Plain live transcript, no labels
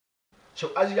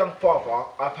So as a young father,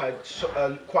 I've had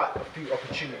quite a few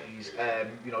opportunities,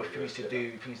 things to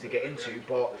do, things to get into.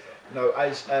 But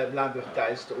as Lambeth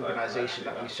Dads, the organisation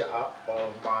that we set up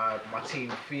of my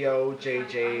team, Theo,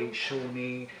 JJ,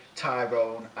 Shawnee,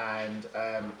 Tyrone, and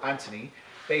Anthony.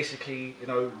 Basically,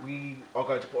 we are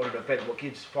going to put on an event what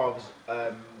gives fathers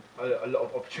a lot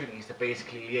of opportunities to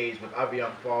basically liaise with other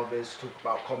young fathers, talk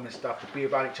about common stuff, to be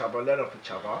around each other, learn off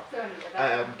each other.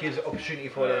 Gives an opportunity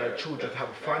for the children to have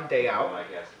a fun day out,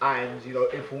 and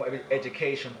inform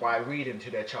education by reading to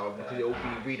their child, because it will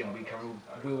be reading week and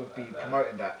we'll be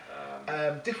promoting that.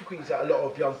 Difficulties that a lot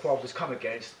of young fathers come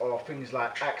against are things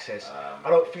like access. I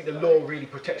don't think the law really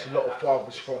protects a lot of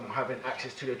fathers from having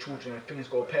access to their children, and things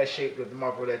go pear-shaped with the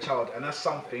mother or their child, and that's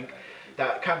something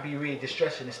that can be really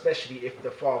distressing, especially if the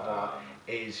father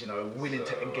is, willing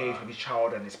to engage with his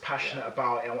child and is passionate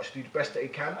about it and wants to do the best that he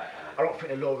can. I don't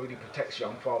think the law really protects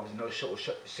young fathers in those sort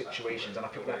of situations, and I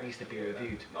think that needs to be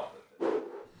reviewed.